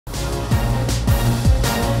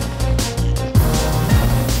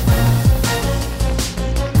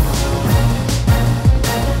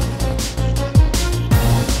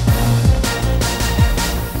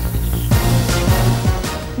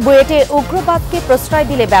বুয়েটে উগ্রবাদকে প্রশ্রয়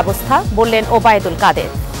দিলে ব্যবস্থা, বললেন ওবায়দুল কাদের।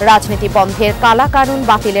 রাজনীতি বন্ধের কালা কানুন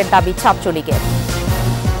বাতিলের দাবি ছাত্রলীগের।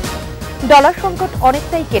 ডলার সংকট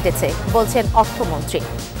অনেকটাই কেটেছে, বলছেন অর্থমন্ত্রী।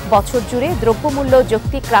 বছর জুড়ে দ্রব্যমূল্য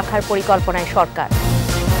যৌক্তিক রাখার পরিকল্পনায় সরকার।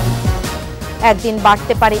 একদিন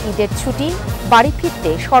বাড়তে পারে ঈদের ছুটি, বাড়ি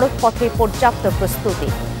ফিরতে সড়ক পথে পর্যাপ্ত প্রস্তুতি,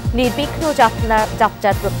 নির্বিঘ্ন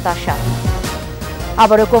যাত্রার প্রত্যাশা।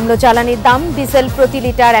 আবারও কমল জ্বালানির দাম, ডিজেল প্রতি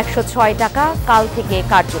লিটার 106 টাকা, কাল থেকে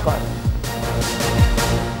কার্যকর।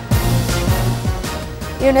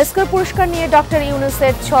 ইউনেস্কোর পুরস্কার নিয়ে ডক্টর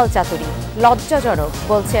ইউনূসের ছলচাতুরি, লজ্জাজনক,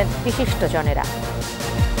 বলছেন বিশিষ্টজনেরা।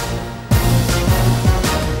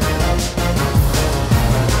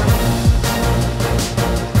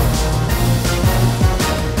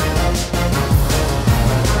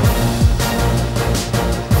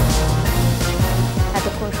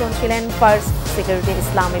 শুনছিলেন ফার্স্ট সিকিউরিটি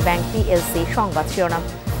ইসলামী ব্যাংক পিএলসি সংবাদ শিরোনাম।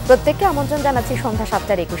 প্রত্যেককে আমন্ত্রণ জানাচ্ছি সন্ধ্যা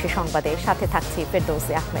 7টার একুশে সংবাদে, সাথে থাকছি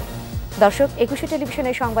ফেরদৌসী আহমেদ। দর্শক, একুশে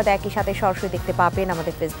টেলিভিশনের সংবাদ একই সাথে সরাসরি দেখতে পাবেন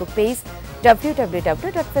আমাদের ফেসবুক পেজ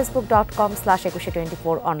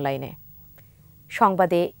www.facebook.com/ekushe24 অনলাইনে।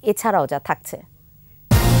 সংবাদে এছাড়াও যা থাকছে: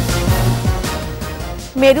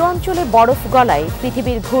 মেরু অঞ্চলে বরফ গলায়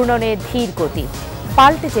পৃথিবীর ঘূর্ণনের ধীর গতি,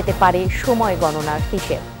 পাল্টে যেতে পারে সময় গণনার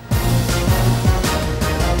হিসেব।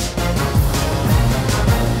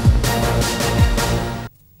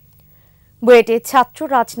 বুয়েটে ছাত্র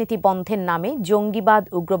রাজনীতি বন্ধের নামে জঙ্গিবাদ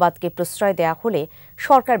উগ্রবাদকে প্রশ্রয় দেয়া হলে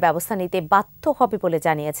সরকার ব্যবস্থা নিতে বাধ্য হবে বলে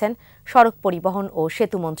জানিয়েছেন সড়ক পরিবহন ও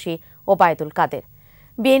সেতুমন্ত্রী ওবায়দুল কাদের।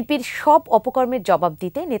 বিএনপির সব অপকর্মের জবাব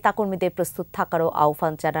দিতে নেতাকর্মীদের প্রস্তুত থাকারও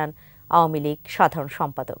আহ্বান জানান আওয়ামী লীগ সাধারণ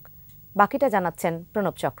সম্পাদক। বাকিটা জানাচ্ছেন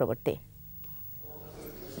প্রণব চক্রবর্তী।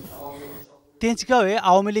 তেজগাঁওয়ে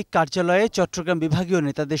আওয়ামী লীগ কার্যালয়ে চট্টগ্রাম বিভাগীয়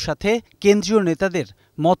নেতাদের সাথে কেন্দ্রীয় নেতাদের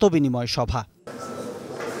মতবিনিময় সভা।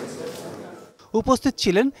 উপস্থিত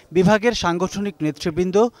ছিলেন বিভাগের সাংগঠনিক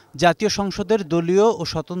নেতৃবৃন্দ, জাতীয় সংসদের দলীয় ও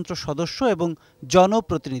স্বতন্ত্র সদস্য এবং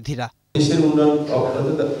জনপ্রতিনিধিরা। দেশের উন্নয়ন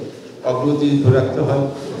অগ্রগতি ধরে রাখতে হয়,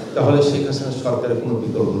 তাহলে শেখ হাসিনা সরকারের কোনো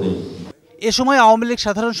বিকল্প নেই। এ সময় আওয়ামী লীগ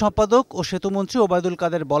সাধারণ সম্পাদক ও সেতুমন্ত্রী ওবায়দুল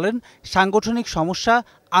কাদের বলেন, সাংগঠনিক সমস্যা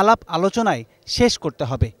আলাপ আলোচনায় শেষ করতে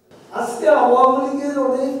হবে। আজকে আওয়ামী লীগের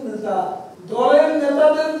অনেক নেতা দলের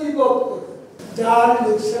নেতাদের বিপদ করে, যার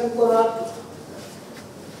ইলেকশন করার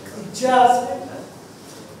ইচ্ছা আছে,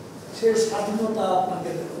 সে স্বাধীনতা আপনাকে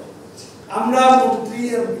দেওয়া। আমরা মন্ত্রী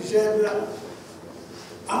বিষয়রা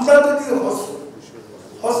আমরা যদি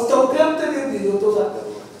হস্তক্ষেপ থেকে বিরত থাকতে,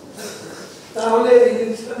 তাহলে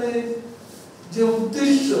ইলেকশনে যে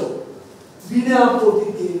উদ্দেশ্য বিনা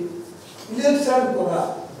প্রতীকে ইলেকশন করা,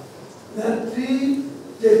 নেত্রী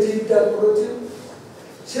যে চিন্তা করেছেন,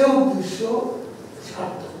 সে উদ্দেশ্য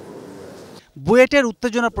সার্থক। বুয়েটের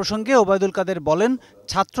উত্তেজনা প্রসঙ্গে ওবায়দুল কাদের বলেন,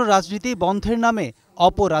 ছাত্র রাজনীতি বন্ধের নামে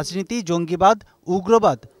অপরাজনীতি, জঙ্গিবাদ,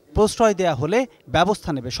 উগ্রবাদ প্রশ্রয় দেয়া হলে ব্যবস্থা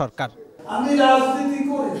নেবে সরকার। আমি রাজনীতি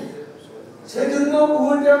করি, সেজন্য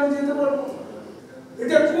বুয়েটে আমি যেতে পারবো?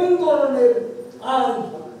 এটা কোন ধরনের আইন?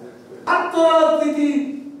 ছাত্র রাজনীতি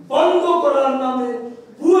বন্ধ করার নামে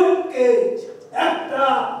বুয়েটকে একটা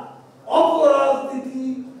অপরাজনীতি,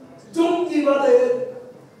 জঙ্গিবাদের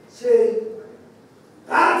সেই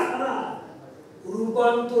কারখানা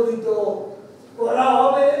রূপান্তরিত করা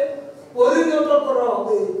হবে, পরিণত করা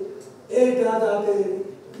হবে। এটা যাতে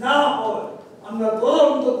না হয় আমরা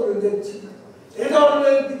তদন্ত করে দেখছি। এ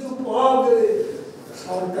ধরনের কিছু পাওয়া গেলে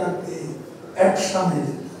সরকারকে অ্যাকশনে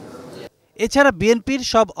যেতে। এছাড়া বিএনপির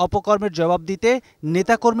সব অপকর্মের জবাব দিতে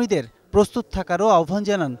নেতাকর্মীদের প্রস্তুত থাকারও আহ্বান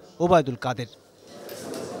জানান ওবায়দুল কাদের।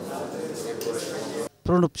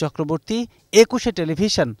 প্রণব চক্রবর্তী, একুশে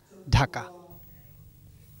টেলিভিশন, ঢাকা।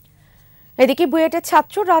 এদিকে বুয়েটে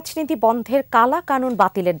ছাত্র রাজনীতি বন্ধের কালা কানুন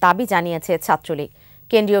বাতিলের দাবি জানিয়েছে ছাত্রলীগ।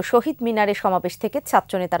 কেন্দ্রীয় শহীদ মিনারে সমাবেশ থেকে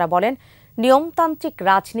ছাত্রনেতারা বলেন, নিয়মতান্ত্রিক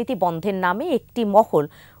রাজনীতি বন্ধের নামে একটি মহল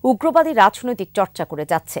উগ্রবাদী রাজনৈতিক চর্চা করে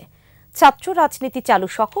যাচ্ছে। ছাত্র রাজনীতি চালু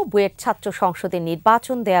সহ বুয়েট ছাত্র সংসদে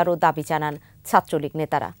নির্বাচন দেওয়ারও দাবি জানান ছাত্রলীগ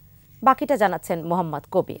নেতারা। বাকিটা জানাচ্ছেন মোহাম্মদ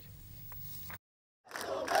কবির।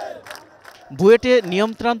 বুয়েটে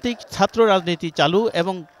নিয়মতান্ত্রিক ছাত্র রাজনীতি চালু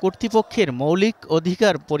এবং কর্তৃপক্ষের মৌলিক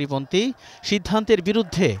অধিকার পরিপন্থী সিদ্ধান্তের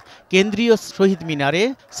বিরুদ্ধে কেন্দ্রীয় শহীদ মিনারে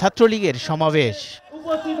ছাত্রলীগের সমাবেশ।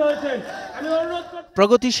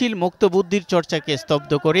 প্রগতিশীল মুক্ত বুদ্ধির চর্চাকে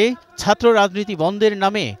স্তব্ধ করে ছাত্র রাজনীতি বন্ধের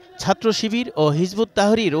নামে ছাত্র শিবির ও হিজবুত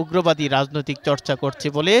তাহরীর উগ্রবাদী রাজনৈতিক চর্চা করছে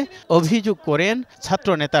বলে অভিযোগ করেন ছাত্র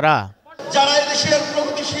নেতারা। যারা দেশের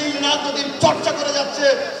প্রগতিশীল রাজনীতির চর্চা করে যাচ্ছে,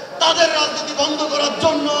 তাদের রাজনীতি বন্ধ করার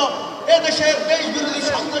জন্য এদেশের দেশ বিরোধী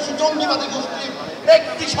সন্ত্রাসী জঙ্গিবাদী গোষ্ঠীর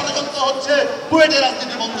একটি ষড়যন্ত্র হচ্ছে বুয়েটের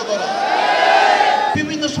রাজনীতি বন্ধ করা।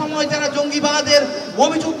 বিভিন্ন সময় যারা জঙ্গিবাদের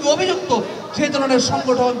অভিযুক্ত সেই ধরনের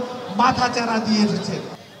সংগঠন মাথা চারা দিয়ে এসেছে।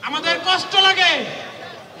 আমাদের কষ্ট লাগে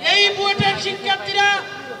এই বুয়েটের শিক্ষার্থীরা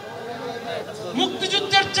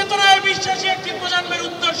মুক্তিযুদ্ধের চেতনায় বিশ্বাসী একটি প্রজন্মের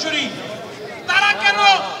উত্তরসূরি। তারা কেন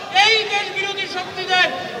এই দেশ বিরোধী শক্তিদের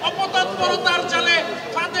অপতৎপরতার জালে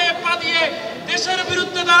ফাঁদে পা দিয়ে দেশের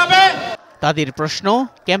বিরুদ্ধে দাঁড়াবে? তাদের প্রশ্ন,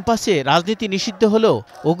 ক্যাম্পাসে রাজনীতি নিষিদ্ধ হলেও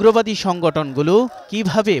উগ্রবাদী সংগঠনগুলো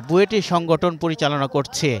কিভাবে বুয়েটে সংগঠন পরিচালনা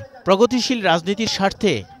করছে? প্রগতিশীল রাজনীতির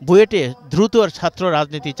স্বার্থে বুয়েটে দ্রুত ছাত্র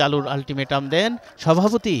রাজনীতি চালুর আলটিমেটাম দেন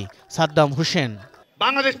সভাপতি সাদ্দাম হোসেন।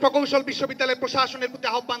 বাংলাদেশ প্রকৌশল বিশ্ববিদ্যালয় প্রশাসনের প্রতি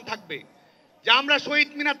আহ্বান থাকবে যে আমরা শহীদ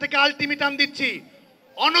মিনার থেকে আলটিমেটাম দিচ্ছি,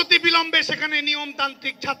 অনতিবিলম্বে সেখানে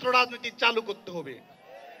নিয়মতান্ত্রিক ছাত্র রাজনীতি চালু করতে হবে।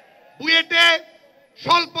 বুয়েটে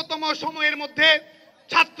স্বল্পতম সময়ের মধ্যে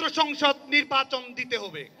ছাত্র সংসদ নির্বাচন দিতে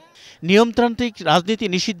হবে। নিয়মতান্ত্রিক রাজনীতি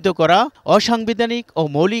নিষিদ্ধ করা অসাংবিধানিক ও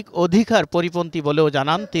মৌলিক অধিকার পরিপন্থী বলেও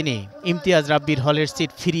জানান তিনি। ইমতিয়াজ রাব্বির হলের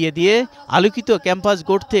সিট ফিরিয়ে দিয়ে আলোকিত ক্যাম্পাস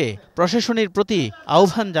গড়তে প্রশাসনের প্রতি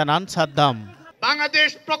আহ্বান জানান সাদ্দাম। বাংলাদেশ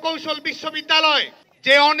প্রকৌশল বিশ্ববিদ্যালয়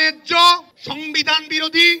যে অন্যায্য, সংবিধান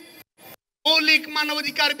বিরোধী, মৌলিক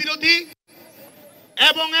মানবাধিকার বিরোধী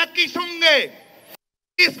এবং একই সঙ্গে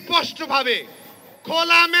স্পষ্টভাবে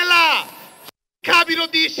খোলামেলা শিক্ষা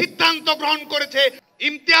বিরোধী সিদ্ধান্ত গ্রহণ করেছে।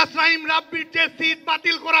 ইমতিয়াজ রাব্বির যে সিট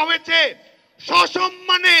বাতিল করা হয়েছে,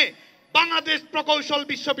 সসম্মানে বাংলাদেশ প্রকৌশল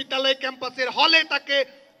বিশ্ববিদ্যালয় ক্যাম্পাসের হলে তাকে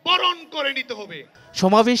বরণ করে নিতে হবে।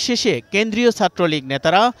 সমাবেশ শেষে কেন্দ্রীয় ছাত্রলীগ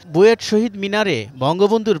নেতারা বুয়েট শহীদ মিনারে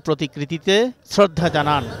বঙ্গবন্ধুর প্রতিকৃতিতে শ্রদ্ধা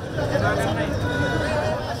জানান।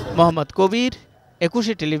 মোহাম্মদ কবির,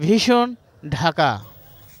 একুশে টেলিভিশন, ঢাকা।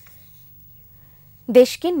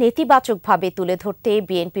 দেশকে নেতিবাচকভাবে তুলে ধরতে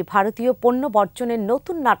বিএনপি ভারতীয় পণ্য বর্জনের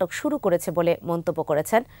নতুন নাটক শুরু করেছে বলে মন্তব্য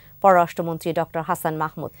করেছেন পররাষ্ট্রমন্ত্রী ডক্টর হাসান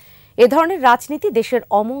মাহমুদ। এ ধরনের রাজনীতি দেশের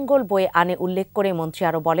অমঙ্গল বয়ে আনে উল্লেখ করে মন্ত্রী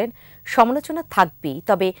আরও বলেন, সমালোচনা থাকবেই,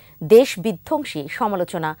 তবে দেশ বিধ্বংসী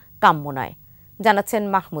সমালোচনা কাম্য নয়। জানাচ্ছেন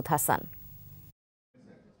মাহমুদ হাসান।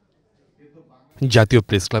 জাতীয়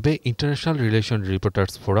প্রেস ক্লাবে international relation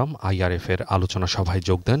reporters forum IRF এর আলোচনা সভায়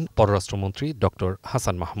যোগ দেন পররাষ্ট্রমন্ত্রী ডক্টর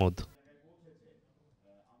হাসান মাহমুদ।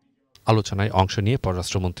 আলোচনায় অংশ নিয়ে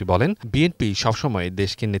পররাষ্ট্রমন্ত্রী বলেন, বিএনপি সবসময়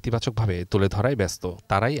দেশকে নেতিবাচকভাবে তুলে ধরায় ব্যস্ত।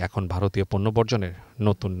 তারাই এখন ভারতীয় পণ্য বর্জনের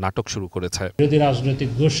নতুন নাটক শুরু করেছে। বিরোধী রাজনৈতিক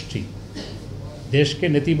গোষ্ঠী দেশকে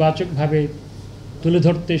নেতিবাচকভাবে তুলে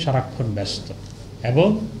ধরতে সারাক্ষণ ব্যস্ত এবং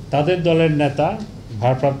তাদের দলের নেতা,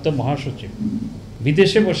 ভারপ্রাপ্ত মহাসচিব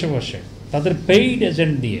বিদেশে বসে বসে তাদের পেইড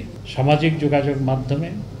এজেন্ট দিয়ে সামাজিক যোগাযোগ মাধ্যমে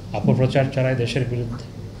অপপ্রচার চালায় দেশের বিরুদ্ধে।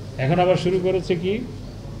 এখন আবার শুরু করেছে কি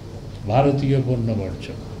ভারতীয় পণ্য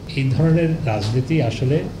বর্জন। এই ধরনের রাজনীতি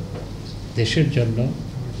আসলে দেশের জন্য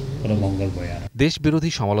কোনো মঙ্গল বয়ে আনে। দেশ বিরোধী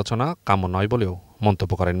সমালোচনা কাম্য নয় বলেও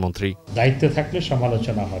মন্তব্য করেন মন্ত্রী। দায়িত্বে থাকলে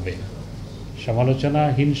সমালোচনা হবে।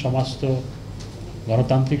 সমালোচনাহীন সমাজ তো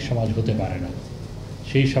গণতান্ত্রিক সমাজ হতে পারে না।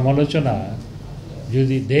 সেই সমালোচনা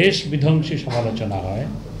যদি দেশ বিধ্বংসী সমালোচনা হয়,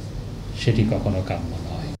 সেটি কখনো কাম্য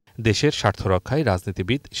নয়। দেশের স্বার্থ রক্ষায়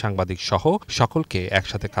রাজনীতিবিদ, সাংবাদিক সহ সকলকে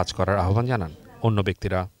একসাথে কাজ করার আহ্বান জানান অন্য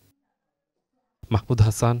ব্যক্তিরা। মাহমুদ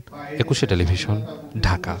হাসান, একুশে টেলিভিশন,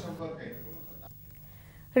 ঢাকা।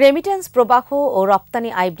 রেমিট্যান্স প্রবাহ ও রপ্তানি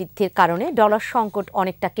আয় বৃদ্ধির কারণে ডলার সংকট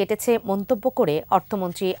অনেকটা কেটেছে মন্তব্য করে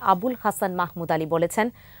অর্থমন্ত্রী আবুল হাসান মাহমুদ আলী বলেছেন,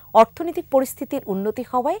 অর্থনৈতিক পরিস্থিতির উন্নতি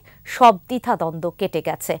হওয়ায় সব দ্বিধাদ্বন্দ্ব কেটে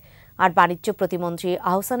গেছে। আর বাণিজ্য প্রতিমন্ত্রী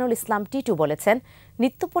আহসানুল ইসলাম টিটু বলেছেন,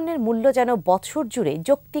 নিত্যপণ্যের মূল্য যেন বছর জুড়ে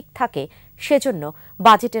যৌক্তিক থাকে, সেজন্য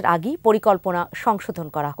বাজেটের আগেই পরিকল্পনা সংশোধন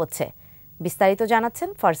করা হচ্ছে। বিস্তারিত জানাচ্ছেন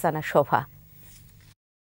ফারসানা শোভা।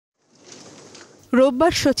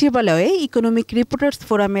 রোববার সচিবালয়ে ইকোনমিক রিপোর্টার্স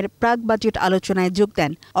ফোরামের প্রাক বাজেট আলোচনায় যোগ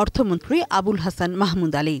দেন অর্থমন্ত্রী আবুল হাসান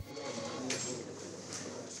মাহমুদ আলী।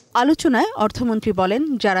 আলোচনায় অর্থমন্ত্রী বলেন,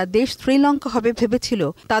 যারা দেশ শ্রীলঙ্কা হবে ভেবেছিল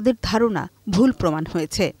তাদের ধারণা ভুল প্রমাণ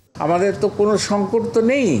হয়েছে। আমাদের তো কোনো সংকট তো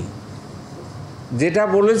নেই। যেটা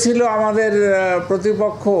বলেছিল আমাদের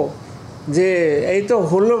প্রতিপক্ষ যে এই তো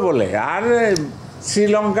হলো বলে, আর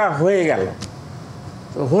শ্রীলঙ্কা হয়ে গেল,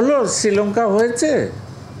 হলো শ্রীলঙ্কা হয়েছে,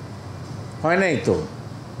 হয় নাই তো।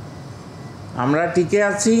 আমরা টিকে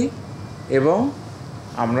আছি এবং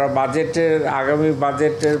আমরা আগামী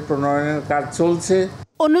বাজেটের প্রণয়নের কাজ চলছে।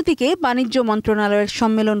 অন্যদিকে বাণিজ্য মন্ত্রণালয়ের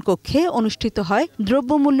সম্মেলন কক্ষে অনুষ্ঠিত হয়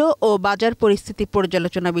দ্রব্যমূল্য ও বাজার পরিস্থিতি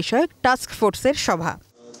পর্যালোচনা বিষয়ক টাস্ক ফোর্সের সভা।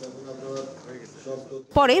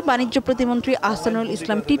 পরে বাণিজ্য প্রতিমন্ত্রী আহসানুল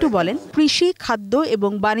ইসলাম টিটু বলেন, কৃষি, খাদ্য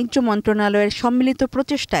এবং বাণিজ্য মন্ত্রণালয়ের সম্মিলিত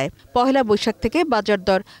প্রচেষ্টায় পহেলা বৈশাখ থেকে বাজার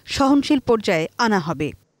দর সহনশীল পর্যায়ে আনা হবে।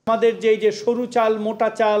 আমাদের যে সরু চাল, মোটা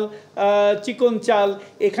চাল, চিকন চাল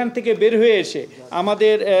এখান থেকে বের হয়ে এসে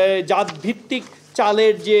আমাদের জাত ভিত্তিক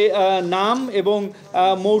চালের যে নাম এবং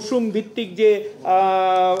মৌসুম ভিত্তিক যে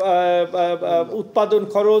উৎপাদন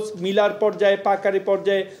খরচ, মিলার পর্যায়ে, পাকারি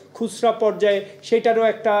পর্যায়ে, খুচরা পর্যায়ে, সেটারও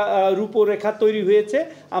একটা রূপরেখা তৈরি হয়েছে।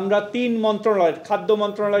 আমরা 3 মন্ত্রণালয়, খাদ্য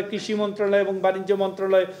মন্ত্রণালয়, কৃষি মন্ত্রণালয় এবং বাণিজ্য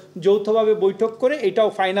মন্ত্রণালয় যৌথভাবে বৈঠক করে এটাও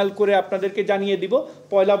ফাইনাল করে আপনাদেরকে জানিয়ে দিব।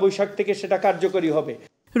 1 বৈশাখ থেকে সেটা কার্যকরী হবে।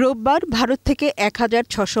 রোববার ভারত থেকে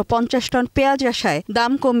 1650 টন পেঁয়াজ আসায়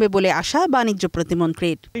দাম কমবে বলে আশা বাণিজ্য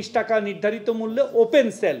প্রতিমন্ত্রীর। 30 টাকা নির্ধারিত মূল্যে ওপেন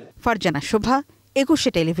সেল। ফারজানা শোভা, একুশে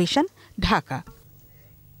টেলিভিশন, ঢাকা।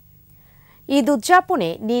 ঈদ উদযাপনে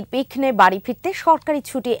নির্বিঘ্নে বাড়ি ফিরতে সরকারি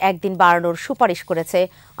ছুটি একদিন বাড়ানোর সুপারিশ করেছে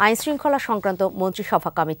আইনশৃঙ্খলা সংক্রান্ত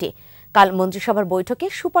মন্ত্রিসভা কমিটি। কাল মন্ত্রিসভার বৈঠকে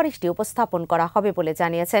সুপারিশটি উপস্থাপন করা হবে বলে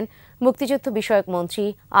জানিয়েছেন মুক্তিযুদ্ধ বিষয়ক মন্ত্রী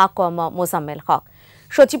আ.ক.ম মোজাম্মেল হক।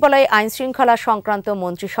 সচিবালয়ে আইনশৃঙ্খলা সংক্রান্ত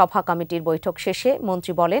মন্ত্রিসভা কমিটির বৈঠক শেষে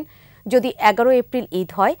মন্ত্রী বলেন, যদি 11 এপ্রিল ঈদ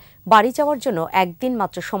হয়, বাড়ি যাওয়ার জন্য একদিন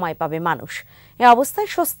মাত্র সময় পাবে মানুষ। এ অবস্থায়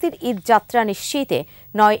স্বস্তির ঈদ যাত্রা নিশ্চিতে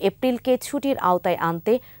 9 এপ্রিলকে ছুটির আওতায়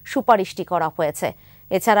আনতে সুপারিশটি করা হয়েছে।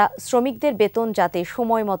 এছাড়া শ্রমিকদের বেতন যাতে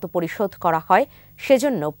সময় মতো পরিশোধ করা হয়,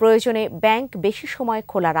 সেজন্য প্রয়োজনে ব্যাংক বেশি সময়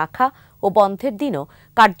খোলা রাখা ও বন্ধের দিনও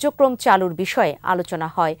কার্যক্রম চালুর বিষয়ে আলোচনা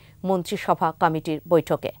হয় মন্ত্রিসভা কমিটির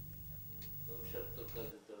বৈঠকে।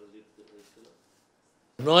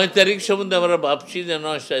 9 তারিখ সম্বন্ধে আমরা ভাবছি যে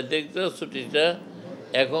 9 তারিখটা ছুটিটা,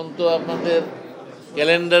 এখন তো আপনাদের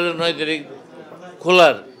ক্যালেন্ডারে 9 তারিখ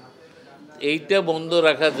খোলার, এইটা বন্ধ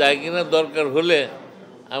রাখা যায় কিনা, দরকার হলে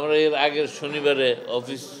আমরা এর আগের শনিবারে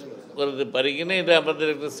অফিস করাতে পারি কিনা, এটা আমাদের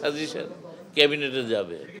একটা সাজেশন ক্যাবিনেটে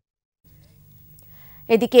যাবে।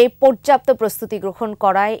 এদিকে পর্যাপ্ত প্রস্তুতি গ্রহণ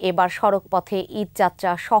করায় এবার সড়ক পথে ঈদ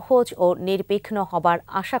যাত্রা সহজ ও নির্বিঘ্ন হবার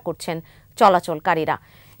আশা করছেন চলাচলকারীরা।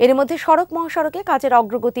 এর মধ্যে সড়ক মহাসড়কে কাজের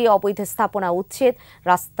অগ্রগতি, অবৈধ স্থাপনা উচ্ছেদ,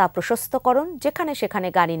 রাস্তা প্রশস্তকরণ, যেখানে সেখানে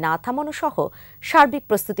গাড়ি না থামানো সহ সার্বিক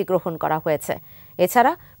প্রস্তুতি গ্রহণ করা হয়েছে।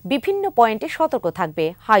 এছাড়া বিভিন্ন পয়েন্টে সতর্ক থাকবে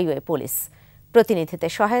হাইওয়ে পুলিশ।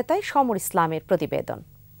 প্রতিনিধিদের সহায়তায় সমর ইসলামের প্রতিবেদন।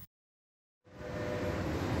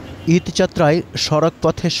 ঈদযাত্রায় সড়ক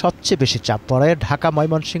পথে সবচেয়ে বেশি চাপ পড়ে ঢাকা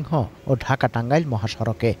ময়মনসিংহ ও ঢাকা টাঙ্গাইল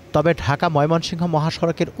মহাসড়কে। তবে ঢাকা ময়মনসিংহ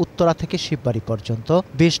মহাসড়কের উত্তরা থেকে শিববাড়ি পর্যন্ত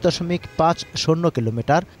 20.50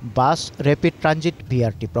 কিলোমিটার বাস র্যাপিড ট্রানজিট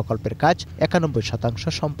বিআরটি প্রকল্পের কাজ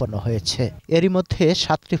 91% সম্পন্ন হয়েছে। এরই মধ্যে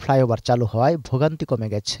 7টি ফ্লাইওভার চালু হওয়ায় ভোগান্তি কমে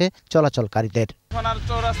গেছে চলাচলকারীদের। এখন আর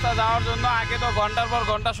চৌরাস্তা যাওয়ার জন্য আগে তো ঘন্টার পর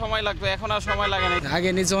ঘন্টা সময় লাগবে, এখন আর সময় লাগে না। আগে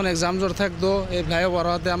নিচে অনেক জামজট থাকতো, এই ফ্লাইওভার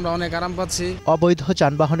হওয়াতে আমরা অনেক আরাম পাচ্ছি। অবৈধ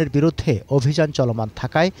যানবাহনের বিরুদ্ধে অভিযান চলমান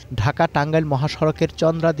থাকায় ঢাকা টাঙ্গাইল মহাসড়কের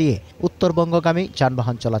চন্দ্রা দিয়ে উত্তরবঙ্গগামী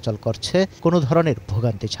যানবাহন চলাচল করছে কোনো ধরনের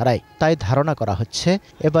ভোগান্তি ছাড়াই। তাই ধারণা করা হচ্ছে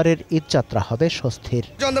এবারের ঈদযাত্রা হবে স্বস্তির।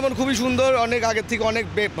 চন্দ্রবন খুবই সুন্দর, অনেক আগের থেকে অনেক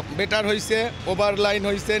বেটার হয়েছে, ওভার লাইন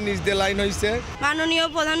হয়েছে, নিচ দিয়ে লাইন হয়েছে। মাননীয়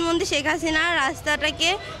প্রধানমন্ত্রী শেখ হাসিনা রাস্তাটাকে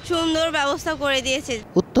সুন্দর ব্যবস্থা করে দিয়েছে।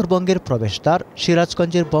 উত্তরবঙ্গের প্রবেশদ্বার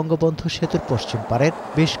সিরাজগঞ্জের বঙ্গবন্ধু সেতুর পশ্চিম পারের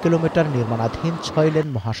 20 কিলোমিটার নির্মাণাধীন 6 লেন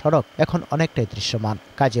মহাসড়ক এখন অনেকটাই দৃশ্যমান।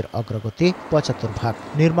 কাজের অগ্রগতি 75%।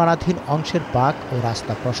 নির্মাণাধীন অংশের বাঁক ও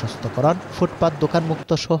রাস্তা প্রশস্তকরণ, ফুটপাত দোকানমুক্ত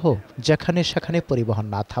সহ যেখানে সেখানে পরিবহন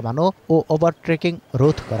না থামানো ও ওভারটেকিং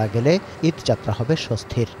রোধ করা গেলে ঈদযাত্রা হবে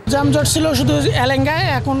স্বস্তির। যানজট ছিল শুধু এলেঙ্গায়,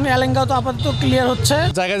 এখন এলেঙ্গা তো আপাতত ক্লিয়ার হচ্ছে।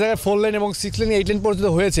 জায়গায় জায়গায় 4 লেন এবং 6 লেন 8 লেন পর্যন্ত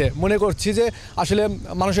হয়েছে। মনে করছি যে আসলে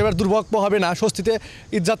মানুষ এবার দুর্ভোগ হবে না, স্বস্তিতে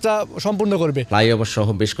ঈদযাত্রা সম্পূর্ণ করবে। ফ্লাইওভার সহ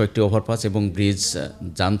বেশ কয়েকটি ওভারপাস এবং ব্রিজ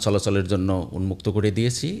যান চলাচলের জন্য উন্মুক্ত করে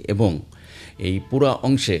দিয়েছি এবং এই পুরো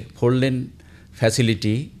অংশে 4 লেন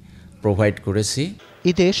ফ্যাসিলিটি প্রোভাইড করেছি।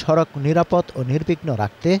 ঈদে সড়ক নিরাপদ ও নির্বিঘ্ন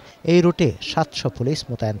রাখতে এই রুটে 700 পুলিশ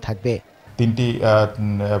মোতায়েন থাকবে। 3টি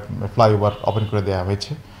ফ্লাইওভার ওপেন করে দেওয়া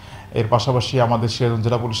হয়েছে। এর পাশাপাশি আমাদের সিরাজগঞ্জ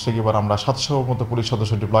জেলা পুলিশ থেকে এবার আমরা 700 মতো পুলিশ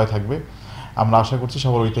সদস্য ডিপ্লয় থাকবে। আমরা আশা করছি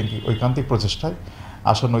সবার ঐকান্তিক প্রচেষ্টায়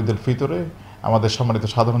আসন্ন ঈদুল ফিতরে আমাদের সম্মানিত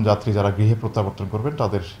সাধারণ যাত্রী যারা গৃহে প্রত্যাবর্তন করবেন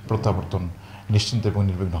তাদের প্রত্যাবর্তন নিশ্চিন্ত এবং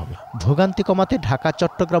নির্বিঘ্ন হবে। ভোগান্তি কমাতে ঢাকা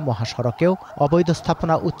চট্টগ্রাম মহাসড়কেও অবৈধ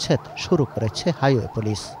স্থাপনা উচ্ছেদ শুরু করেছে হাইওয়ে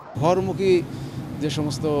পুলিশ। ঘরমুখী যে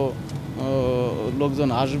সমস্ত লোকজন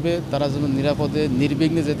আসবে তারা যেন নিরাপদে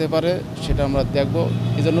নির্বিঘ্নে যেতে পারে সেটা আমরা দেখব।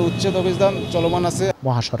 এই জন্য উচ্ছেদ অভিযান চলমান আছে।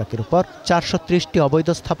 মহাসড়কের উপর 430টি অবৈধ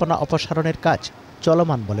স্থাপনা অপসারণের কাজ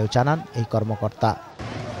চলমান বলেও জানান এই কর্মকর্তা।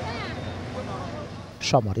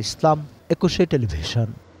 সমর ইসলাম, একুশে টেলিভিশন।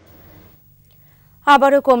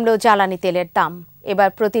 আবারও কমল জ্বালানি তেলের দাম। এবার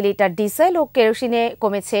প্রতি লিটার ডিজেল ও কেরোসিনে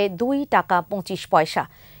কমেছে 2 টাকা 25 পয়সা।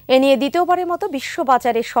 এ নিয়ে দ্বিতীয়বারের মতো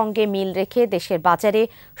বিশ্ববাজারের সঙ্গে মিল রেখে দেশের বাজারে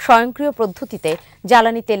স্বয়ংক্রিয় পদ্ধতিতে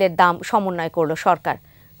জ্বালানি তেলের দাম সমন্বয় করল সরকার।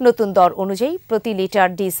 নতুন দর অনুযায়ী প্রতি লিটার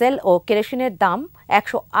ডিজেল ও কেরোসিনের দাম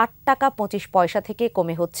 108 টাকা 25 পয়সা থেকে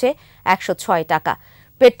কমে হচ্ছে 106 টাকা।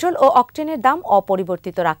 পেট্রোল ও অকটেনের দাম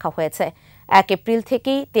অপরিবর্তিত রাখা হয়েছে। 1 এপ্রিল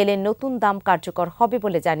থেকেই তেলের নতুন দাম কার্যকর হবে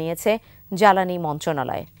বলে জানিয়েছে জ্বালানি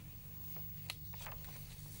মন্ত্রণালয়।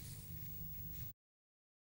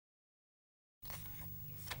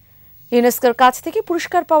 ইউনেস্কোর কাছ থেকে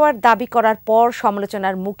পুরস্কার পাওয়ার দাবি করার পর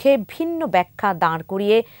সমালোচনার মুখে ভিন্ন ব্যাখ্যা দাঁড়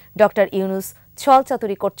করিয়ে ডক্টর ইউনূস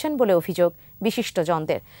ছলচাতুরি করছেন বলে অভিযোগ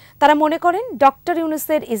বিশিষ্টজনদের। তারা মনে করেন ডক্টর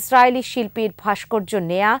ইউনূসের ইসরায়েলি শিল্পীর ভাস্কর্য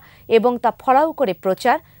নেয়া এবং তা ফলাও করে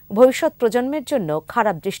প্রচার ভবিষ্যৎ প্রজন্মের জন্য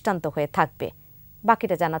খারাপ দৃষ্টান্ত হয়ে থাকবে।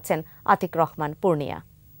 বাকিটা জানাচ্ছেন আতিক রহমান পূর্ণিয়া।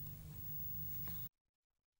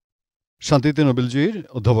 শান্তিতে নোবেলজয়ীর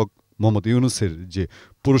অধ্যাপক মোহাম্মদ ইউনূসের যে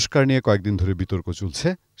পুরস্কার নিয়ে কয়েকদিন ধরে বিতর্ক চলছে,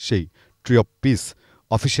 সেই ট্রি অব পিস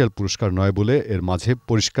অফিসিয়াল পুরস্কার নয় বলে এর মাঝে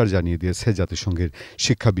পরিষ্কার জানিয়ে দিয়েছে জাতিসংঘের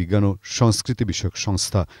শিক্ষা বিজ্ঞান ও সংস্কৃতি বিষয়ক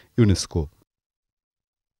সংস্থা ইউনেস্কো।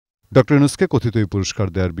 ডক্টর ইউনূসকে কথিত এই পুরস্কার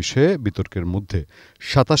দেওয়ার বিষয়ে বিতর্কের মধ্যে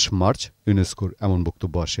 ২৭ মার্চ ইউনেস্কোর এমন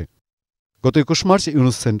বক্তব্য আসে। গত ২১ মার্চ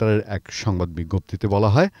ইউনূস সেন্টারের এক সংবাদ বিজ্ঞপ্তিতে বলা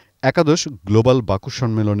হয়, একাদশ গ্লোবাল বাকু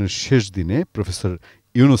সম্মেলনের শেষ দিনে প্রফেসর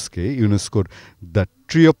ইউনূসকে ইউনেস্কোর দ্য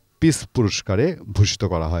ট্রি অব পিস পুরস্কারে ভূষিত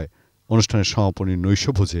করা হয়। অনুষ্ঠানের সমাপনী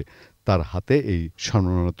নৈশভোজে তার হাতে এই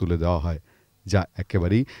সম্মাননা তুলে দেওয়া হয়, যা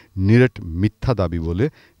একেবারেই নিরেট মিথ্যা দাবি বলে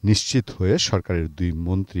নিশ্চিত হয়ে সরকারের ২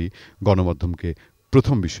 মন্ত্রী গণমাধ্যমকে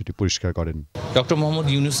প্রথম বিষয়টি পরিষ্কার করেন। ডক্টর মোহাম্মদ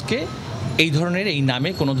ইউনূসকে এই ধরনের এই নামে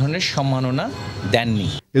কোনো ধরনের সম্মাননা দেননি।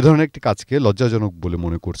 এ ধরনের একটি কাজকে লজ্জাজনক বলে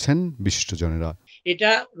মনে করছেন বিশিষ্টজনেরা।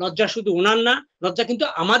 এটা লজ্জা শুধু ওনার না, লজ্জা কিন্তু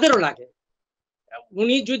আমাদেরও লাগে।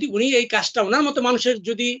 উনি এই কাজটা ওনার মতো মানুষের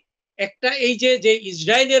যদি একটা এই যে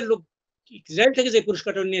ইসরায়েলের লোক, ইসরায়েল থেকে যে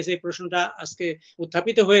পুরস্কারটা নিয়েছে, এই প্রশ্নটা আজকে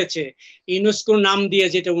উত্থাপিত হয়েছে ইউনেস্কোর নাম দিয়ে,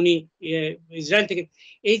 যেটা উনি ইসরায়েল থেকে,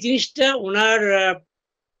 এই জিনিসটা ওনার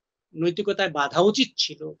নৈতিকতায় বাধা উচিত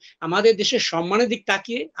ছিল। আমাদের দেশের সম্মানের দিক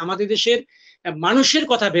তাকিয়ে, আমাদের দেশের মানুষের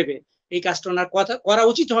কথা ভেবে এই কাজটা ওনার করা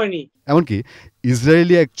উচিত হয়নি। এমনকি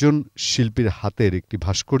ইসরায়েলি একজন শিল্পীর হাতের একটি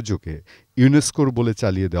ভাস্কর্যকে ইউনেস্কোর বলে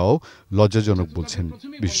চালিয়ে দেওয়াও লজ্জাজনক বলছেন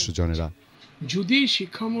বিশেষজনেরা। যদি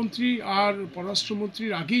শিক্ষামন্ত্রী আর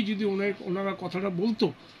পররাষ্ট্রমন্ত্রীর আগেই যদি ওনারা কথাটা বলতো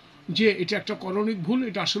যে এটা একটা করণিক ভুল,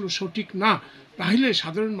 এটা আসলে সঠিক না, তাহলে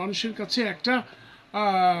সাধারণ মানুষের কাছে একটা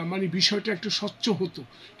মানে বিষয়টা একটু স্বচ্ছ হতো।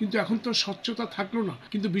 কিন্তু এখন তো স্বচ্ছতা থাকলো না।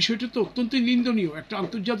 কিন্তু বিষয়টা তো অত্যন্ত নিন্দনীয়। একটা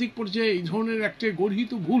আন্তর্জাতিক পর্যায়ে এই ধরনের একটা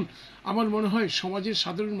গর্হিত ভুল আমার মনে হয় সমাজের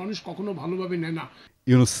সাধারণ মানুষ কখনো ভালোভাবে নেয় না।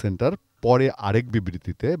 ইউনূস সেন্টার পরে আরেক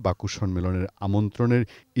বিবৃতিতে বাকু সম্মেলনের আমন্ত্রণের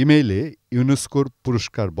ইমেইলে ইউনেস্কোর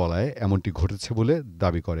পুরস্কার বলায় এমনটি ঘটেছে বলে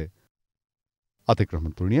দাবি করে। আতিক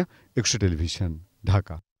রহমান পূর্ণিয়া, একুশে টেলিভিশন,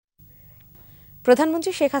 ঢাকা।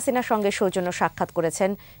 প্রধানমন্ত্রী শেখ হাসিনার সঙ্গে সৌজন্য সাক্ষাৎ করেছেন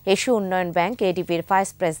এশীয় উন্নয়ন bank এডিবির vice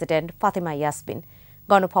president Fatema Yasmin.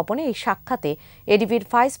 গণভবনে এই সাক্ষাতে এডিবির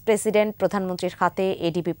ভাইস প্রেসিডেন্ট প্রধানমন্ত্রীর হাতে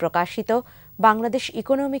এডিবি প্রকাশিত Bangladesh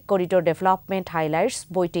economic corridor development highlights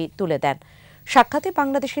বইটি তুলে দেন। সাক্ষাতে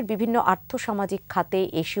বাংলাদেশের বিভিন্ন আর্থসামাজিক খাতে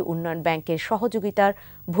এশীয় উন্নয়ন ব্যাংকের সহযোগিতার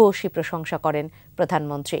ভূয়সী প্রশংসা করেন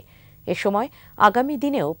প্রধানমন্ত্রী। এ সময় আগামী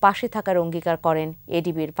দিনেও পাশে থাকার অঙ্গীকার করেন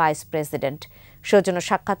এডিবির ভাইস প্রেসিডেন্ট। সৌজন্য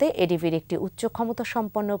সাক্ষাতে এডিবির একটি উচ্চ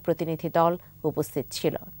ক্ষমতাসম্পন্ন প্রতিনিধি দল উপস্থিত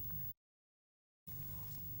ছিল।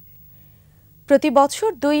 প্রতি বছর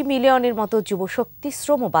 ২ মিলিয়নের মতো যুবশক্তি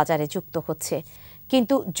শ্রম বাজারে যুক্ত হচ্ছে,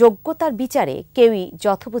 কিন্তু যোগ্যতার বিচারে কেউই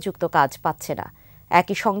যথোপযুক্ত কাজ পাচ্ছে না।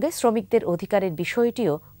 একই সঙ্গে শ্রমিকদের অধিকারের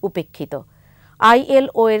বিষয়টিও উপেক্ষিত।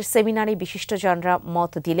 আইএলও এর সেমিনারে বিশিষ্টজনরা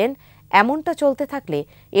মত দিলেন, এমনটা চলতে থাকলে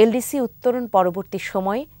এলডিসি উত্তরণ পরবর্তী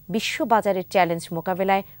সময়ে বিশ্ববাজারের চ্যালেঞ্জ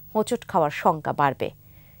মোকাবেলায় হোঁচট খাওয়ার শঙ্কা বাড়বে।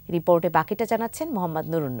 রিপোর্টে বাকিটা জানাচ্ছেন মোহাম্মদ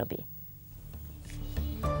নুরুন্নবী।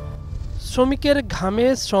 শ্রমিকের ঘামে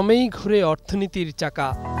শ্রমেই ঘুরে অর্থনীতির চাকা,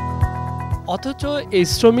 অথচ এই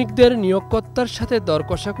শ্রমিকদের নিয়োগকর্তার সাথে দর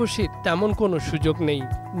কষাকষির তেমন কোনো সুযোগ নেই।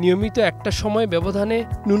 নিয়মিত একটা সময় ব্যবধানে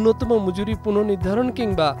ন্যূনতম মজুরি পুনর্নির্ধারণ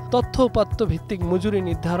কিংবা তথ্য উপাত্ত ভিত্তিক মজুরি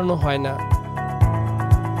নির্ধারণও হয় না।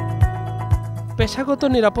 পেশাগত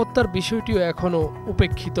নিরাপত্তার বিষয়টিও এখনও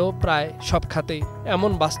উপেক্ষিত প্রায় সব খাতেই।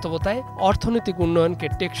 এমন বাস্তবতায় অর্থনৈতিক উন্নয়নকে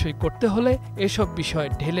টেকসই করতে হলে এসব বিষয়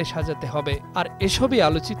ঢেলে সাজাতে হবে, আর এসবই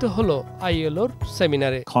আলোচিত হলো আইএলওর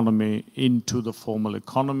সেমিনারে। Economy into the formal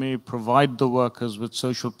economy, provide the workers with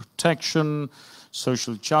social protection,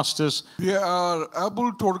 social justice. They are able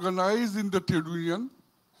to organize in the trade union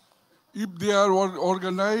if they are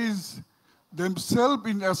organized themselves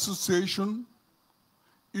in association,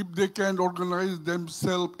 if they can organize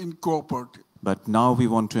themselves in cooperative. But now we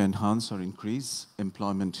want to enhance or increase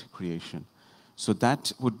employment creation. So that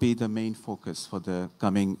would be the main focus for the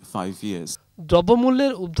coming 5 years.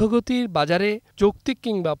 দ্রব্যমূল্যের ঊর্ধ্বগতির বাজারে যৌক্তিক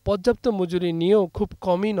কিংবা পর্যাপ্ত মজুরি নিয়েও খুব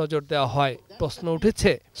কমই নজর দেওয়া হয়। প্রশ্ন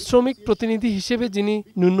উঠেছে, শ্রমিক প্রতিনিধি হিসেবে যিনি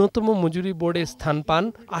ন্যূনতম মজুরি বোর্ডে স্থান পান,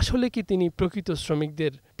 আসলে কি তিনি প্রকৃত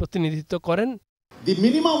শ্রমিকদের প্রতিনিধিত্ব করেন? The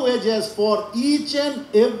minimum wages for each and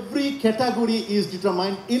every category is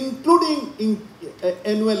determined, including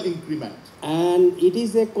annual increment. And it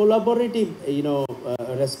is a collaborative,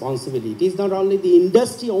 responsibility. It is not only the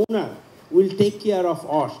industry owner will take care of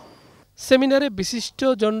us. সেমিনারে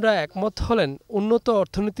বিশিষ্টজনরা একমত হলেন উন্নত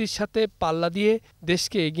অর্থনীতির সাথে পাল্লা দিয়ে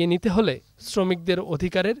দেশকে এগিয়ে নিতে হলে শ্রমিকদের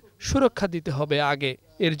অধিকারের সুরক্ষা দিতে হবে আগে।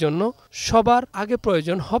 এর জন্য সবার আগে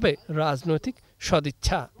প্রয়োজন হবে রাজনৈতিক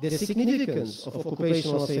সদিচ্ছা। The significance of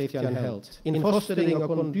occupational safety and health in fostering a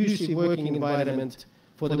conducive working environment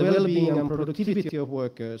for the well-being and productivity of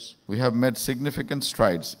workers. We have made significant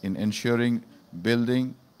strides in ensuring building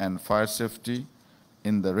and fire safety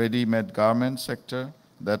in the ready-made garment sector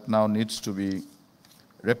that now needs to be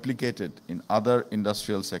replicated in other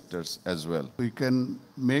industrial sectors as well. We can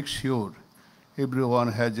make sure everyone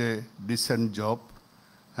has a decent job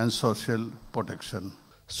and social protection.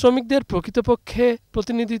 শ্রমিকদের প্রকৃতপক্ষে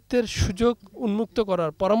প্রতিনিধিত্বের সুযোগ উন্মুক্ত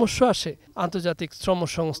করার পরামর্শ আসে আন্তর্জাতিক শ্রম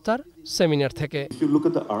সংস্থার সেমিনার থেকে। If you look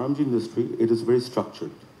at the RMG industry, it is very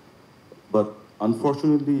structured. But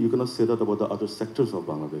unfortunately, you cannot say that about the other sectors of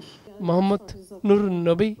Bangladesh. Mohammad Nurun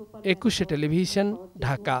নবী, একুশে টেলিভিশন,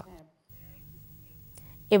 ঢাকা।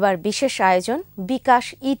 এবার বিশেষ আয়োজন বিকাশ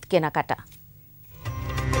ঈদ কেনাকাটা।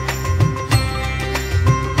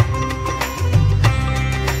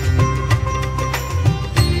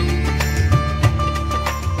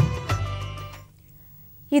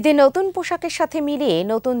 ঈদে নতুন পোশাকের সাথে মিলিয়ে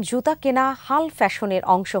নতুন জুতা কেনা হাল ফ্যাশনের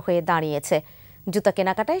অংশ হয়ে দাঁড়িয়েছে। জুতা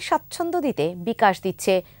কেনাকাটায় স্বাচ্ছন্দ্য দিতে বিকাশ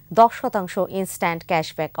দিচ্ছে 10% ইনস্ট্যান্ট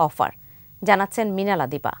ক্যাশব্যাক অফার, জানাচ্ছেন মিনালা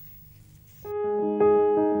দীপা।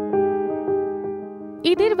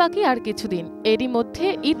 ঈদের বাকি আর কিছুদিন, এরই মধ্যে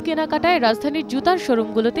ঈদ কেনাকাটায় রাজধানীর জুতার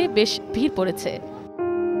শোরুমগুলোতে বেশ ভিড় পড়েছে।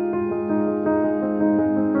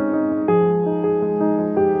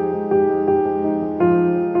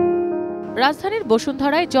 রাজধানীর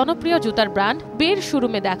বসুন্ধরায় জনপ্রিয় জুতার ব্র্যান্ড বের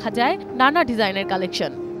শোরুমে দেখা যায় নানা ডিজাইনের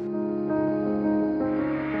collection.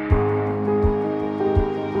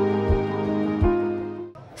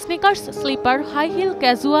 Sneakers, sleeper, high heel,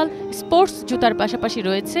 casual, sports জুতার পাশাপাশি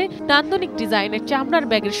রয়েছে নান্দনিক ডিজাইনের চামড়ার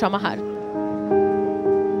ব্যাগের সমাহার।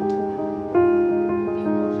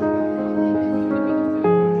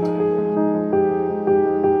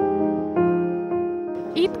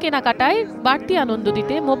 ঈদ কেনাকাটায় বাড়তি আনন্দ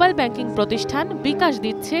দিতে মোবাইল ব্যাংকিং প্রতিষ্ঠান বিকাশ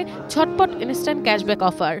দিচ্ছে ঝটপট ইনস্ট্যান্ট ক্যাশব্যাক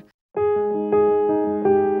অফার।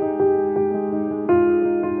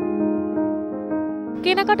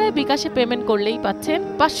 কেনাকাটায় বিকাশে পেমেন্ট করলেই পাচ্ছেন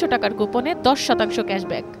 500 টাকার কুপনে 10%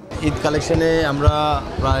 ক্যাশব্যাক। ঈদ কালেকশনে আমরা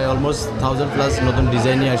প্রায় অলমোস্ট 1000+ নতুন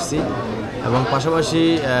ডিজাইন নিয়ে আসছি এবং পাশাপাশি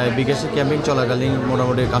বিকাশের ক্যাম্পিং চলাকালীন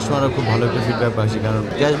মোটামুটি কাস্টমাররা খুব ভালো একটা ফিডব্যাক পাচ্ছি, কারণ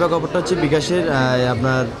ক্যাশব্যাক অফারটা হচ্ছে বিকাশের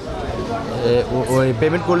আপনার ওই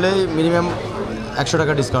পেমেন্ট করলে মিনিমাম 100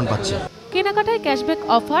 টাকা ডিসকাউন্ট পাচ্ছে। কেনাকাটায় ক্যাশব্যাক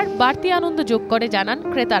অফার বাড়তি আনন্দ যোগ করে জানান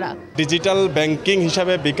ক্রেতারা। ডিজিটাল ব্যাংকিং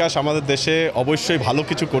হিসাবে বিকাশ আমাদের দেশে অবশ্যই ভালো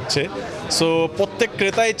কিছু করছে। সো প্রত্যেক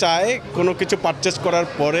ক্রেতাই চায় কোনো কিছু পারচেস করার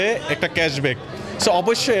পরে একটা ক্যাশব্যাক। সো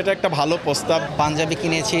অবশ্যই এটা একটা ভালো প্রস্তাব। পাঞ্জাবি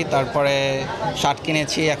কিনেছি, তারপরে শার্ট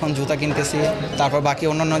কিনেছি, এখন জুতা কিনতেছি, তারপর বাকি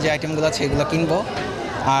অন্যান্য যে আইটেমগুলো আছে এগুলো কিনবো।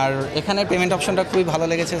 আর এখানে পেমেন্ট অপশনটা খুবই ভালো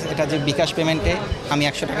লেগেছে, এটা যে বিকাশ পেমেন্টে আমি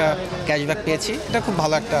 100 টাকা ক্যাশব্যাক পেয়েছি, এটা খুব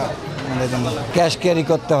ভালো একটা আমাদের জন্য। ক্যাশ ক্যারি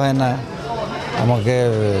করতে হয় না আমাকে,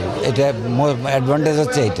 এটা অ্যাডভান্টেজ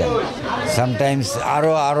হচ্ছে এটা। সামটাইমস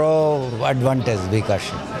আরও অ্যাডভান্টেজ বিকাশ।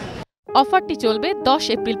 অফারটি চলবে 10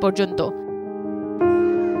 এপ্রিল পর্যন্ত।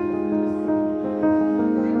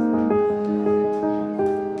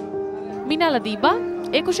 মিনালা দীপা,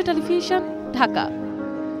 একুশে টেলিভিশন, ঢাকা।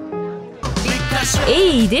 এই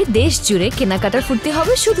ঈদে দেশ জুড়ে কেনাকাটার ফুর্তি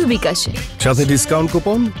হবে শুধু বিকাশে, সাথে ডিসকাউন্ট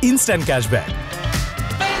কুপন, ইনস্ট্যান্ট ক্যাশব্যাক।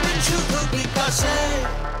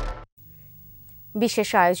 বিশেষ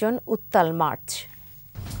আয়োজন উত্তাল মার্চ।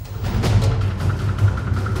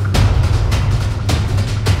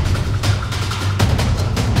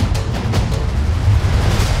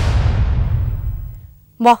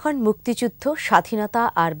 মহান মুক্তিযুদ্ধ, স্বাধীনতা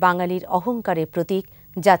আর বাঙালির অহংকারের প্রতীক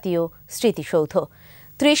জাতীয় স্মৃতিসৌধ।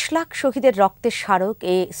 30 লাখ শহীদের রক্তের স্মারক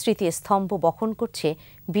এ স্মৃতিস্তম্ভ বহন করছে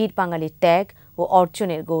বীর বাঙালির ত্যাগ ও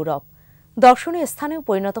অর্জনের গৌরব। দর্শনীয় স্থানেও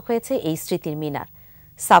পরিণত হয়েছে এই স্মৃতির মিনার।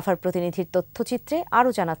 সাভার প্রতিনিধির তথ্যচিত্রে আরও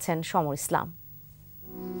জানাচ্ছেন সমর ইসলাম।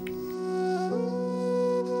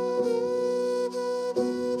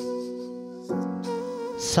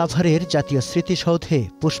 সাভারের জাতীয় স্মৃতিসৌধে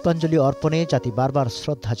পুষ্পাঞ্জলি অর্পণে জাতি বারবার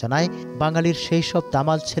শ্রদ্ধা জানায় বাঙালির সেই সব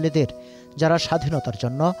দামাল ছেলেদের যারা স্বাধীনতার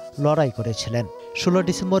জন্য লড়াই করেছিলেন। 16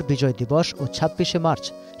 ডিসেম্বর বিজয় দিবস ও 26শে মার্চ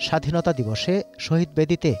স্বাধীনতা দিবসে শহীদ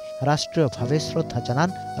বেদিতে রাষ্ট্রীয়ভাবে শ্রদ্ধা জানান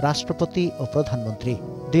রাষ্ট্রপতি ও প্রধানমন্ত্রী।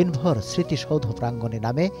 দিনভর স্মৃতিসৌধ প্রাঙ্গণে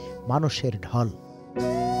নামে মানুষের ঢল।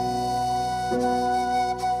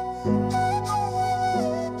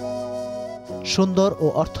 সুন্দর ও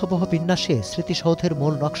অর্থবহ বিন্যাসে স্মৃতিসৌধের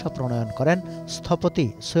মূল নকশা প্রণয়ন করেন স্থপতি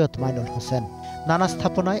সৈয়দ মাইনুল হোসেন। নানা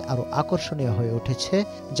স্থাপনায় আরও আকর্ষণীয় হয়ে উঠেছে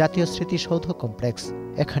জাতীয় স্মৃতিসৌধ কমপ্লেক্স।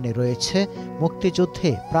 এখানে রয়েছে মুক্তিযুদ্ধে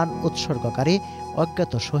প্রাণ উৎসর্গকারী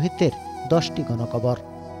অজ্ঞাত শহীদদের 10টি গণকবর।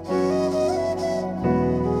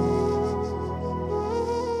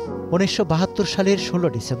 1972 সালের 16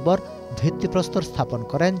 ডিসেম্বর ভিত্তিপ্রস্তর স্থাপন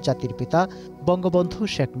করেন জাতির পিতা বঙ্গবন্ধু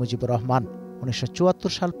শেখ মুজিবুর রহমান।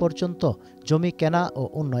 1974 সাল পর্যন্ত জমি কেনা ও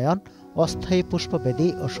উন্নয়ন, অস্থায়ী পুষ্পবেদী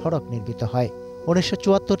ও সড়ক নির্মিত হয়।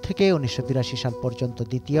 1974 থেকে 1982 সাল পর্যন্ত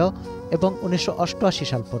দ্বিতীয় এবং 1988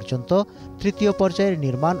 সাল পর্যন্ত তৃতীয় পর্যায়ের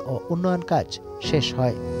নির্মাণ ও উন্নয়ন কাজ শেষ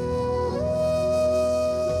হয়।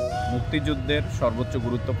 মুক্তিযুদ্ধের সর্বোচ্চ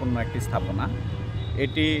গুরুত্বপূর্ণ একটি স্থাপনা।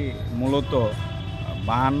 এটি মূলত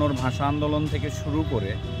 52 ভাষা আন্দোলন থেকে শুরু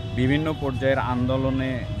করে বিভিন্ন পর্যায়ের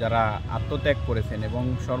আন্দোলনে যারা আত্মত্যাগ করেছেন এবং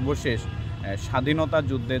সর্বশেষ স্বাধীনতা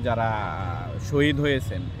যুদ্ধে যারা শহীদ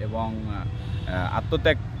হয়েছেন এবং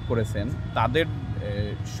আত্মত্যাগ করেছেন তাদের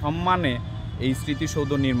সম্মানে এই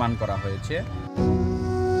স্মৃতিসৌধ নির্মাণ করা হয়েছে।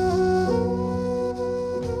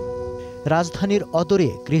 রাজধানীর অদূরে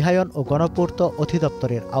গৃহায়ন ও গণপূর্ত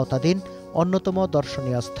অধিদপ্তরের আওতাধীন অন্যতম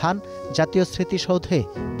দর্শনীয় স্থান জাতীয় স্মৃতিসৌধে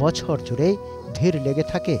বছর জুড়েই ভিড় লেগে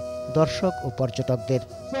থাকে দর্শক ও পর্যটকদের।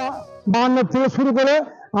 52 থেকে শুরু করে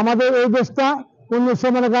আমাদের এই দেশটা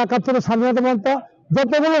 1971 স্বাধীনতা পর্যন্ত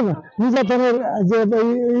যতগুলো নির্যাতনের যে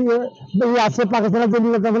আছে পাকিস্তানের যে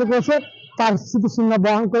নির্যাতন করেছে তার স্মৃতিচিহ্ন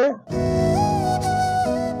বহন করে।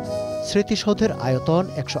 স্মৃতিসৌধের আয়তন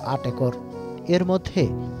 108 একর। এর মধ্যে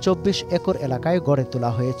 24 একর এলাকায় গড়ে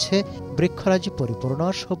তোলা হয়েছে বৃক্ষরাজি পরিপূর্ণ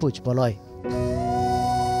সবুজ বলয়।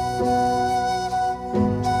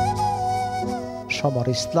 সমর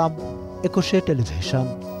ইসলাম, একুশে টেলিভিশন।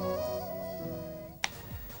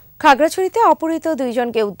 খাগড়াছড়িতে অপহৃত 2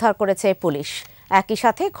 জনকে উদ্ধার করেছে পুলিশ। একই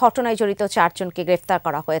সাথে ঘটনায় জড়িত 4 জনকে গ্রেফতার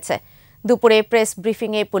করা হয়েছে। দুপুরে প্রেস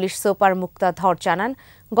ব্রিফিংয়ে পুলিশ সুপার মুক্তা ধর জানান,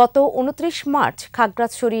 গত 29 মার্চ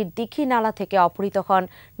খাগড়াছড়ির দিঘি নালা থেকে অপহৃত হন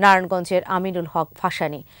নারায়ণগঞ্জের আমিনুল হক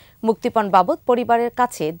ভাসানী। মুক্তিপণ বাবদ পরিবারের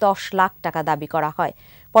কাছে 10 লাখ টাকা দাবি করা হয়।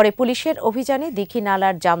 পরে পুলিশের অভিযানে দিঘি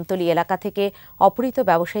নালার জামতলী এলাকা থেকে অপহৃত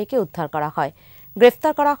ব্যবসায়ীকে উদ্ধার করা হয়।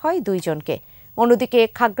 গ্রেফতার করা হয় 2 জনকে। অন্যদিকে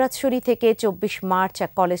খাগড়াছড়ি থেকে 24 মার্চ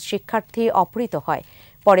এক কলেজ শিক্ষার্থী অপহৃত হয়।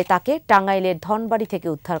 পরে তাকে টাঙ্গাইলের ধনবাড়ি থেকে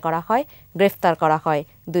উদ্ধার করা হয়। গ্রেফতার করা হয়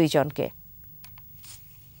 2 জনকে।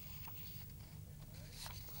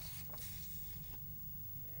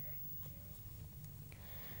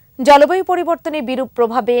 জলবায়ু পরিবর্তনের বিরূপ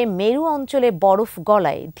প্রভাবে মেরু অঞ্চলে বরফ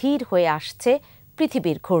গলায় ধীর হয়ে আসছে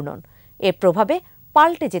পৃথিবীর ঘূর্ণন। এর প্রভাবে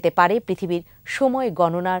পাল্টে যেতে পারে পৃথিবীর সময়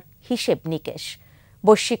গণনার হিসেব নিকেশ।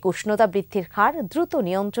 বৈশ্বিক উষ্ণতা বৃদ্ধির হার দ্রুত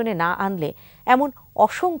নিয়ন্ত্রণে না আনলে এমন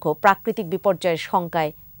অসংখ্য প্রাকৃতিক বিপর্যয়ের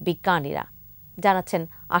শঙ্কায় বিজ্ঞানীরা। জানাচ্ছেন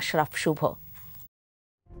আশরাফ শুভ।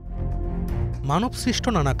 মানবসৃষ্ট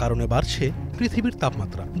নানা কারণে বাড়ছে পৃথিবীর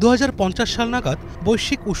তাপমাত্রা। 2050 সাল নাগাদ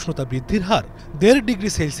বৈশ্বিক উষ্ণতা বৃদ্ধির হার 1.5 ডিগ্রি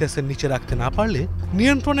সেলসিয়াসের নিচে রাখতে না পারলে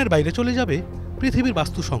নিয়ন্ত্রণের বাইরে চলে যাবে পৃথিবীর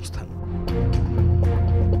বাস্তুসংস্থান।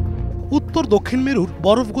 উত্তর দক্ষিণ মেরুর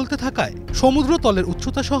বরফ গলতে থাকায় সমুদ্র তলের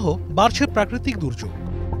উচ্চতা সহ বাড়ছে প্রাকৃতিক দুর্যোগ।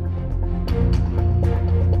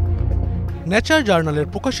 নেচার জার্নালের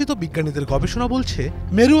প্রকাশিত বিজ্ঞানীদের গবেষণা বলছে,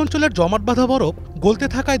 মেরু অঞ্চলের জমাট বাঁধা বরফ গলতে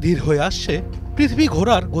থাকায় ধীর হয়ে আসছে পৃথিবী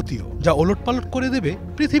ঘোরার গতিও, যা ওলটপালট করে দেবে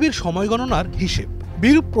পৃথিবীর সময় গণনার হিসেব।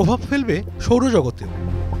 বিরূপ প্রভাব ফেলবে সৌরজগতেও।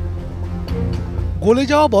 গলে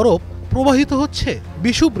যাওয়া বরফ প্রবাহিত হচ্ছে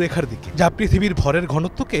বিষুব রেখার দিকে, যা পৃথিবীর ভরের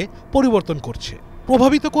ঘনত্বকে পরিবর্তন করছে,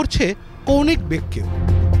 প্রভাবিত করছে কৌণিক বেগকেও।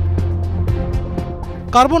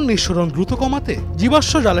 কার্বন নিঃসরণ দ্রুত কমাতে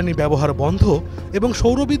জীবাশ্ম জ্বালানি ব্যবহার বন্ধ এবং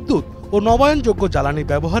সৌরবিদ্যুৎ ও নবায়নযোগ্য জ্বালানি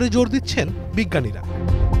ব্যবহারে জোর দিচ্ছেন বিজ্ঞানীরা।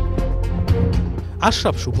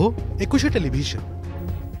 আশরাফ শুভ, একুশে টেলিভিশন।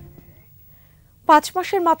 5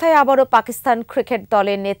 মাসের মাথায় আবারও পাকিস্তান ক্রিকেট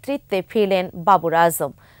দলের নেতৃত্বে ফিরলেন বাবর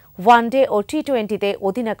আজম। ওয়ানডে ও টি20তে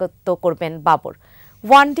অধিনায়কত্ব করবেন বাবর।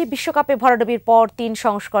 ওয়ানডে বিশ্বকাপে ভরাডুবির পর 3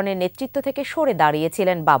 সংস্করণের নেতৃত্ব থেকে সরে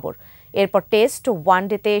দাঁড়িয়েছিলেন বাবর। এরপর টেস্ট,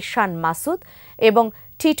 ওয়ানডেতে শান মাসুদ এবং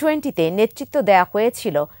টি20তে নেতৃত্ব দেওয়া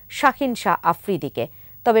হয়েছিল শাহিন শাহ আফ্রিদিকে।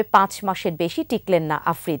 তবে 5 মাসের বেশি টিকলেন না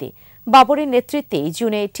আফ্রিদি। বাবরের নেতৃত্বেই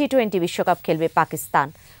জুনে টি20 বিশ্বকাপ খেলবে পাকিস্তান।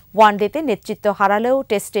 ওয়ানডেতে নেতৃত্ব হারালেও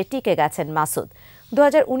টেস্টে টিকে গেছেন মাসুদ।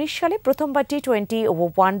 2019 সালে প্রথমবার টি20 ও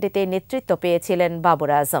ওয়ানডেতে নেতৃত্ব পেয়েছিলেন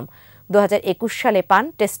বাবর আজম। 2021 সালে পান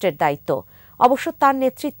টেস্টের দায়িত্ব। অবশ্য তার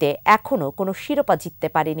নেতৃত্বে এখনও কোনো শিরোপা জিততে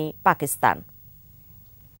পারেনি পাকিস্তান।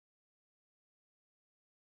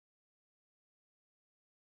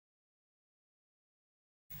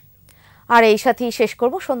 আর এই সাথেই শেষ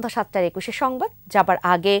করব সন্ধ্যা 7টার 21 সংবাদ। যাবার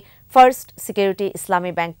আগে ফার্স্ট সিকিউরিটি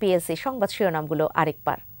ইসলামী ব্যাংক পিএলসি সংবাদ শিরোনামগুলো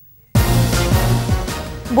আরেকবার।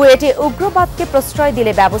 বুয়েটে উগ্রবাদকে প্রশ্রয়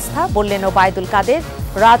দিলে ব্যবস্থা, বললেন ওবায়দুল কাদের।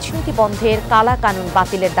 রাজনীতি বন্ধের কালা কানুন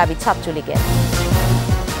বাতিলের দাবি ছাত্রলীগের।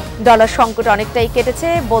 ডলার সংকট অনেকটাই কেটেছে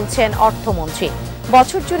বলছেন অর্থমন্ত্রী।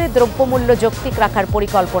 বছর জুড়ে দ্রব্যমূল্য যৌক্তিক রাখার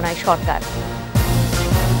পরিকল্পনায় সরকার।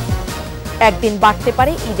 একদিন বাড়তে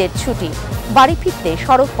পারে ঈদের ছুটি, বাড়ি ফিরতে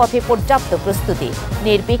সড়ক পথে পর্যাপ্ত প্রস্তুতি,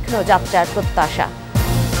 নির্বিঘ্ন যাত্রার প্রত্যাশা।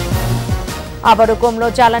 আবারও কমল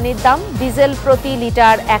জ্বালানির দাম, ডিজেল প্রতি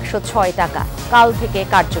লিটার 106 টাকা, কাল থেকে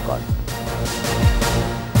কার্যকর।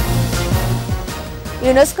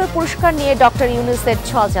 ইউনেস্কোর পুরস্কার নিয়ে ডক্টর ইউনূসের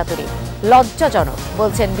ছলচাতুরি, লজ্জাজনক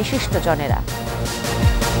বলছেন বিশিষ্টজনেরা।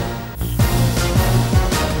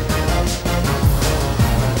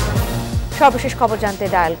 সর্বশেষ খবর জানতে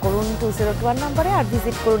ডায়াল করুন 2021 নম্বরে, আর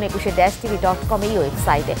ভিজিট করুন ekushe-tv.com এই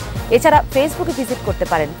ওয়েবসাইটে। এছাড়া ফেসবুকে ভিজিট করতে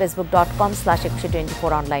পারেন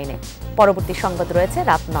facebook.com/ekushe24 অনলাইনে। পরবর্তী সংবাদ রয়েছে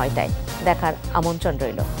রাত 9টায়। দেখার আমন্ত্রণ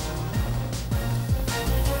রইল।